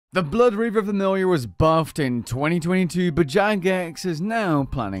The Blood Reaver familiar was buffed in 2022, but Jagex is now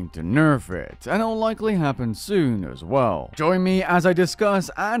planning to nerf it, and it'll likely happen soon as well. Join me as I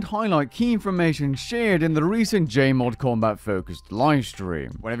discuss and highlight key information shared in the recent Jmod combat focused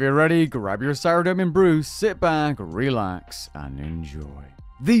livestream. Whenever you're ready, grab your sourdough and brew, sit back, relax, and enjoy.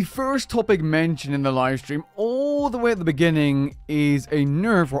 The first topic mentioned in the livestream all the way at the beginning is a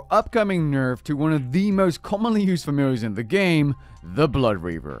nerf or upcoming nerf to one of the most commonly used familiars in the game, the Blood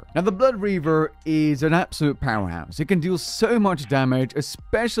Reaver. Now the Blood Reaver is an absolute powerhouse. It can deal so much damage,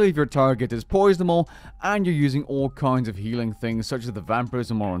 especially if your target is poisonable and you're using all kinds of healing things such as the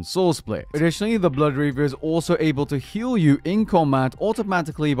Vampirism or on Soul Split. Additionally, the Blood Reaver is also able to heal you in combat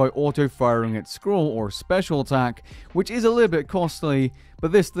automatically by auto-firing its scroll or special attack, which is a little bit costly,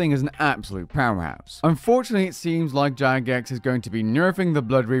 but this thing is an absolute powerhouse. Unfortunately, it seems like Jagex is going to be nerfing the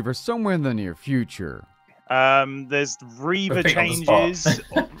Blood Reaver somewhere in the near future. There's Reaver changes.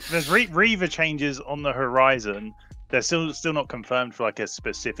 There's Reaver changes on the horizon. They're still not confirmed for like a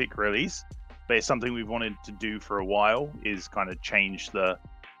specific release, but it's something we've wanted to do for a while. Is kind of change the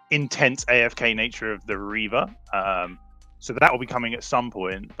intense AFK nature of the Reaver. So that will be coming at some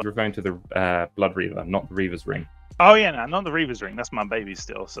point. You're referring to the Blood Reaver, not the Reaver's Ring. Oh yeah, no, not the Reaver's Ring. That's my baby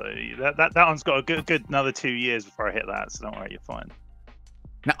still. So that one's got a good another 2 years before I hit that. So don't worry, you're fine.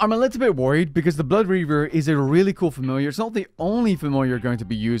 Now, I'm a little bit worried because the Blood Reaver is a really cool familiar. It's not the only familiar you're going to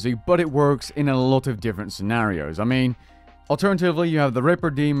be using, but it works in a lot of different scenarios. I mean, alternatively, you have the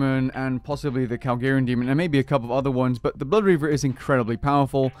Ripper Demon and possibly the Calgarian Demon and maybe a couple of other ones, but the Blood Reaver is incredibly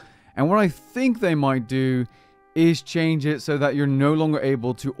powerful. And what I think they might do is change it so that you're no longer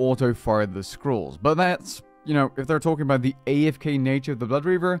able to auto-fire the scrolls. But that's, you know, if they're talking about the AFK nature of the Blood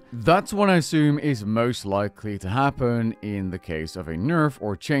Reaver, that's what I assume is most likely to happen in the case of a nerf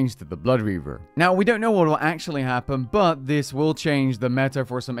or change to the Blood Reaver. Now, we don't know what will actually happen, but this will change the meta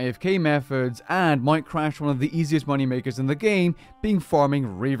for some AFK methods and might crash one of the easiest moneymakers in the game, being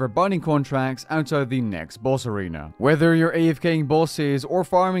farming Reaver binding contracts outside the next boss arena. Whether you're AFKing bosses or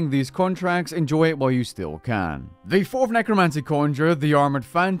farming these contracts, enjoy it while you still can. The 4th Necromancy Conjure, the Armored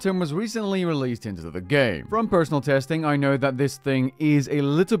Sanctum, was recently released into the game. From personal testing, I know that this thing is a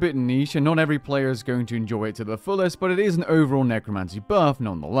little bit niche and not every player is going to enjoy it to the fullest, but it is an overall necromancy buff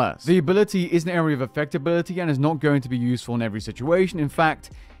nonetheless. The ability is an area of effectability and is not going to be useful in every situation. In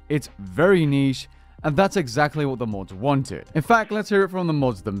fact, it's very niche, and that's exactly what the mods wanted. In fact, let's hear it from the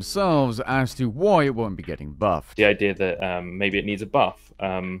mods themselves as to why it won't be getting buffed. The idea that maybe it needs a buff.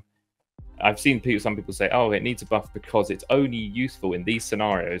 I've seen some people say, oh, it needs a buff because it's only useful in these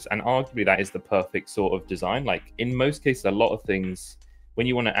scenarios, and arguably that is the perfect sort of design. Like, in most cases, a lot of things, when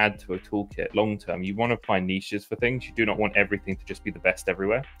you want to add to a toolkit long term, you want to find niches for things. You do not want everything to just be the best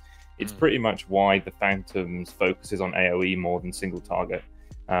everywhere. It's pretty much why the Phantoms focuses on AoE more than single target.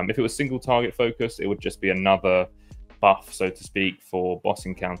 If it was single target focused, it would just be another buff, so to speak, for boss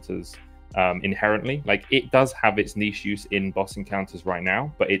encounters. Inherently, like, it does have its niche use in boss encounters right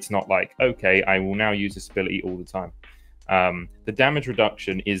now, but it's not like, okay, I will now use this ability all the time. The damage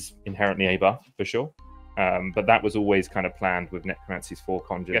reduction is inherently a buff for sure, but that was always kind of planned with Necromancy's 4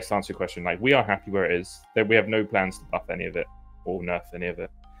 conjures. I guess to answer your question, like, we are happy where it is. We have no plans to buff any of it or nerf any of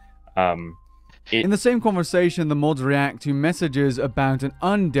it. In the same conversation, the mods react to messages about an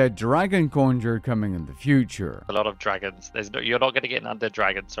undead dragon conjure coming in the future. A lot of dragons. You're not going to get an undead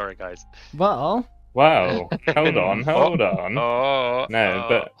dragon. Sorry, guys. Well, wow, hold on. Oh, no,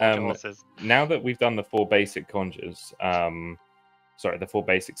 but now that we've done the 4 basic conjures, sorry, the 4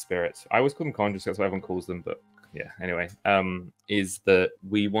 basic spirits. I always call them conjures, that's what everyone calls them, but yeah, anyway, is that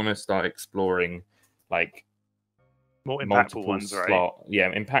we want to start exploring, like, more impactful ones, right?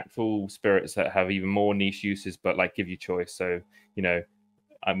 Yeah, impactful spirits that have even more niche uses, but like give you choice. So, you know,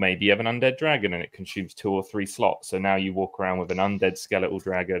 maybe you have an undead dragon and it consumes 2 or 3 slots. So now you walk around with an undead skeletal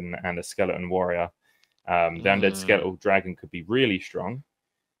dragon and a skeleton warrior. The undead skeletal dragon could be really strong.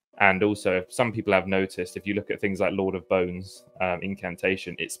 And also, some people have noticed, if you look at things like Lord of Bones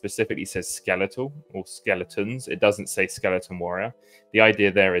incantation, it specifically says skeletal or skeletons. It doesn't say skeleton warrior. The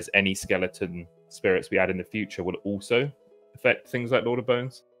idea there is any skeleton spirits we add in the future will also affect things like Lord of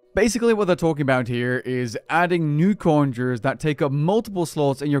Bones. Basically, what they're talking about here is adding new conjures that take up multiple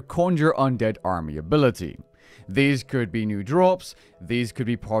slots in your Conjure Undead Army ability. These could be new drops, these could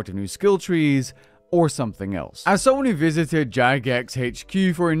be part of new skill trees, or something else. As someone who visited Jagex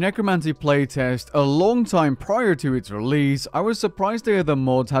HQ for a Necromancy playtest a long time prior to its release, I was surprised to hear the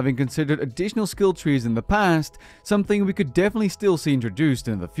mods having considered additional skill trees in the past, something we could definitely still see introduced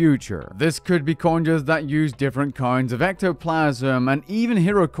in the future. This could be conjures that use different kinds of ectoplasm, and even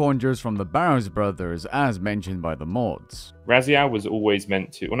hero conjures from the Barrows brothers, as mentioned by the mods. Raziel was always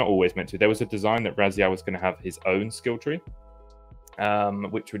meant to, well, not always meant to, there was a design that Raziel was going to have his own skill tree,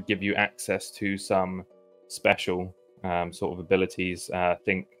 which would give you access to some special sort of abilities.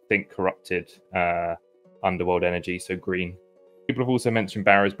 Think corrupted underworld energy, so green. People have also mentioned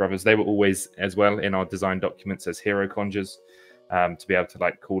Barrows brothers. They were always as well in our design documents as hero conjures, to be able to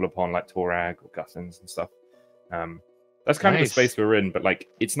like call upon like Torag or Guthans and stuff. That's kind of the space we're in, but like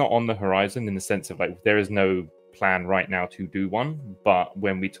it's not on the horizon in the sense of like there is no plan right now to do one. But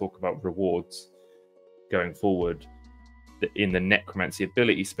when we talk about rewards going forward, in the necromancy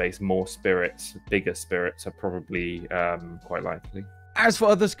ability space, more spirits, bigger spirits are probably quite likely. As for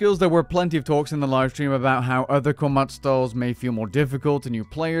other skills, there were plenty of talks in the livestream about how other combat styles may feel more difficult to new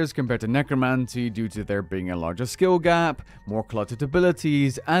players compared to necromancy due to there being a larger skill gap, more cluttered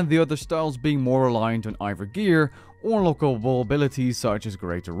abilities, and the other styles being more reliant on either gear or lockable abilities such as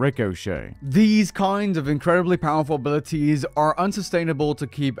greater ricochet. These kinds of incredibly powerful abilities are unsustainable to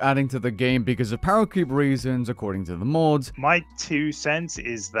keep adding to the game because of power creep reasons, according to the mods. My 2 cents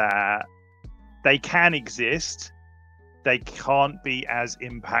is that they can exist. They can't be as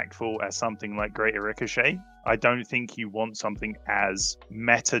impactful as something like Greater Ricochet. I don't think you want something as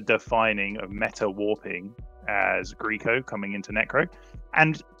meta-defining of meta-warping as Greco coming into Necro.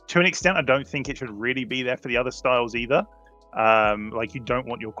 And to an extent, I don't think it should really be there for the other styles either. Like, you don't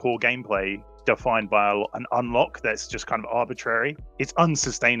want your core gameplay defined by an unlock that's just kind of arbitrary. It's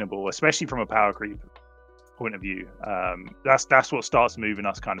unsustainable, especially from a power creep point of view. That's what starts moving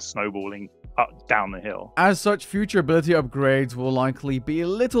us kind of snowballing up down the hill. As such, future ability upgrades will likely be a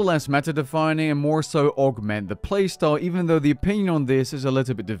little less meta-defining and more so augment the playstyle, even though the opinion on this is a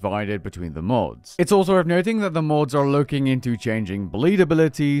little bit divided between the mods. It's also worth noting that the mods are looking into changing bleed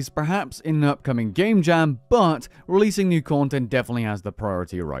abilities, perhaps in an upcoming game jam, but releasing new content definitely has the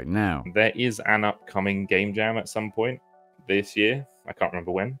priority right now. There is an upcoming game jam at some point this year. I can't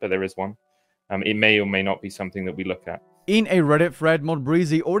remember when, but there is one. It may or may not be something that we look at. In a Reddit thread, Mod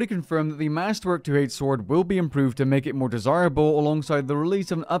Breezy already confirmed that the Masterwork 2-8 sword will be improved to make it more desirable alongside the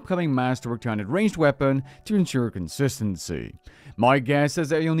release of an upcoming Masterwork 200 ranged weapon to ensure consistency. My guess is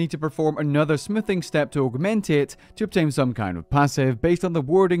that you'll need to perform another smithing step to augment it to obtain some kind of passive based on the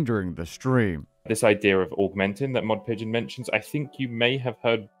wording during the stream. This idea of augmenting that Mod Pigeon mentions, I think you may have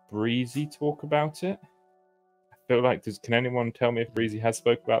heard Breezy talk about it. Feel like, can anyone tell me if Breezy has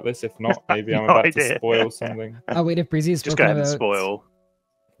spoke about this? If not, maybe I'm about to spoil something. Oh wait, if Breezy has just go spoken ahead about and spoil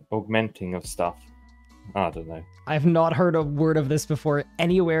augmenting of stuff, I don't know. I've not heard a word of this before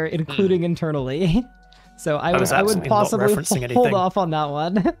anywhere, including internally. So I would possibly hold off on that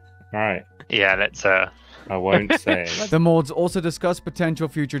one. All right. Yeah, let's I won't say. The mods also discuss potential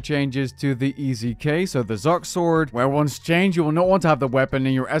future changes to the EZK, so the Zuck sword, where once changed, you will not want to have the weapon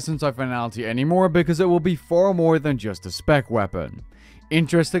in your Essence of Finality anymore because it will be far more than just a spec weapon.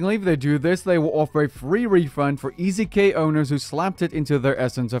 Interestingly, if they do this, they will offer a free refund for EZK owners who slapped it into their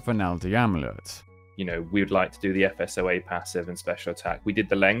Essence of Finality amulet. You know, we would like to do the FSOA passive and special attack. We did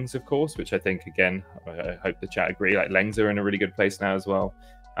the Lengs, of course, which I think, again, I hope the chat agree, like Lengs are in a really good place now as well.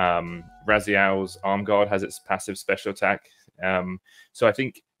 Raziel's Arm Guard has its passive special attack. So I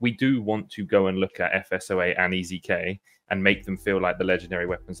think we do want to go and look at FSOA and EZK and make them feel like the legendary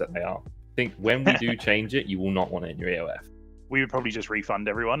weapons that they are. I think when we do change it, you will not want it in your AOF. We would probably just refund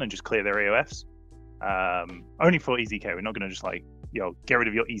everyone and just clear their AOFs. Only for EZK. We're not going to just like, get rid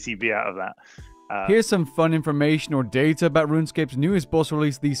of your ECB out of that. Here's some fun information or data about RuneScape's newest boss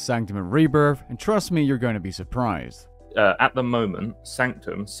release, the Sanctum and Rebirth, and trust me, you're going to be surprised. At the moment,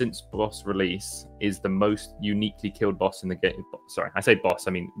 Sanctum, since boss release, is the most uniquely killed boss in the game. Sorry, I say boss,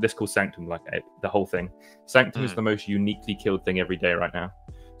 I mean, this calls Sanctum like the whole thing. Sanctum is the most uniquely killed thing every day right now.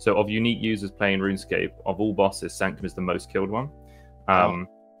 So of unique users playing RuneScape, of all bosses, Sanctum is the most killed one.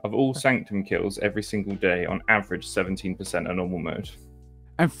 Of all Sanctum kills every single day, on average, 17% are normal mode.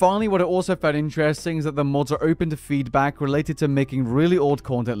 And finally, what I also found interesting is that the mods are open to feedback related to making really old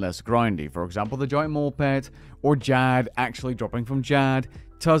content less grindy. For example, the Giant Mole Pet, or Jad actually dropping from Jad,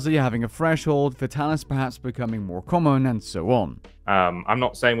 Tuzzy having a threshold, Vitalis perhaps becoming more common, and so on. I'm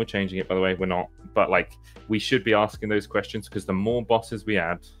not saying we're changing it, by the way, we're not. But like, we should be asking those questions because the more bosses we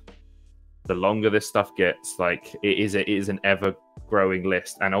add, the longer this stuff gets. Like, it is an ever-growing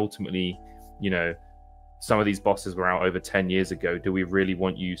list, and ultimately, some of these bosses were out over 10 years ago. Do we really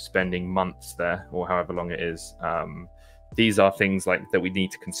want you spending months there, or however long it is? These are things like that we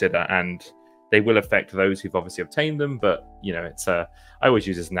need to consider, and they will affect those who've obviously obtained them. But you know, it's I always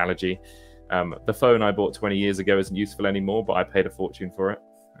use this analogy. The phone I bought 20 years ago isn't useful anymore, but I paid a fortune for it.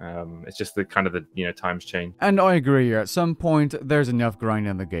 It's just the kind of the, you know, times change. And I agree, at some point there's enough grind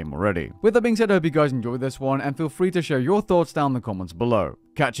in the game already. With that being said, I hope you guys enjoyed this one, and feel free to share your thoughts down in the comments below.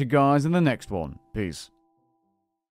 Catch you guys in the next one. Peace.